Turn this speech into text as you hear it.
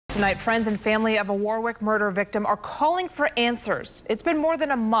Tonight, friends and family of a Warwick murder victim are calling for answers. It's been more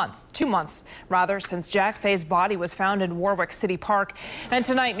than a month, 2 months, rather, since Jack Fay's body was found in Warwick City Park. And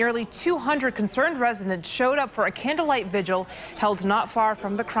tonight, nearly 200 concerned residents showed up for a candlelight vigil held not far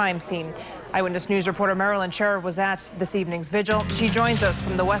from the crime scene. Eyewitness News reporter Marilyn Scherer was at this evening's vigil. She joins us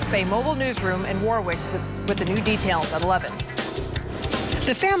from the West Bay Mobile Newsroom in Warwick with the new details at 11.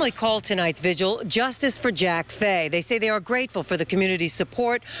 The family called tonight's vigil Justice for Jack Fay. They say they are grateful for the community's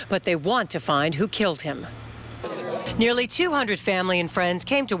support, but they want to find who killed him. Nearly 200 family and friends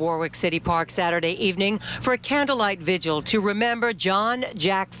came to Warwick City Park Saturday evening for a candlelight vigil to remember John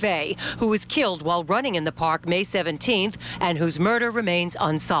Jack Fay, who was killed while running in the park May 17th and whose murder remains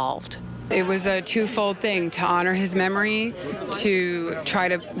unsolved. It was a twofold thing: to honor his memory, to try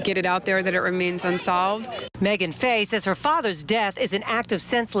to get it out there that it remains unsolved. Megan Fay says her father's death is an act of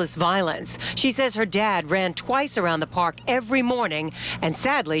senseless violence. She says her dad ran twice around the park every morning, and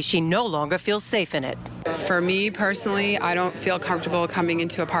sadly, she no longer feels safe in it. For me personally, I don't feel comfortable coming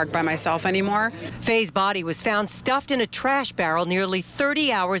into a park by myself anymore. Fay's body was found stuffed in a trash barrel nearly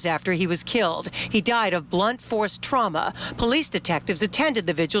 30 hours after he was killed. He died of blunt force trauma. Police detectives attended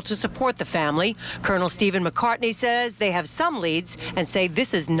the vigil to support the family. Colonel Stephen McCartney says they have some leads and say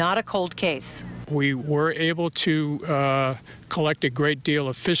this is not a cold case. We were able to collect a great deal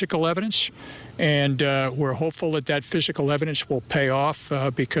of physical evidence, and we're hopeful that that physical evidence will pay off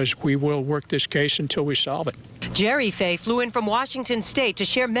because we will work this case until we solve it. Jerry Fay flew in from Washington State to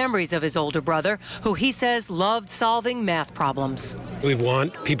share memories of his older brother, who he says loved solving math problems. We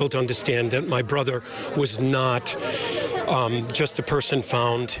want people to understand that my brother was not just a person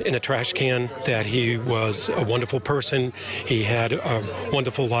found in a trash can, that he was a wonderful person. He had a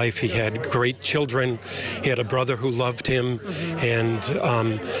wonderful life. He had great children. He had a brother who loved him, and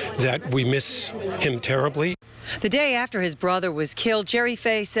that we miss him terribly. The day after his brother was killed, Jerry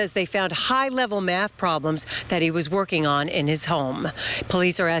Fay says they found high-level math problems that he was working on in his home.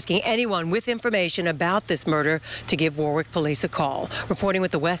 Police are asking anyone with information about this murder to give Warwick police a call. Reporting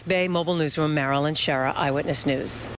with the West Bay Mobile Newsroom, Marilyn Scherer, Eyewitness News.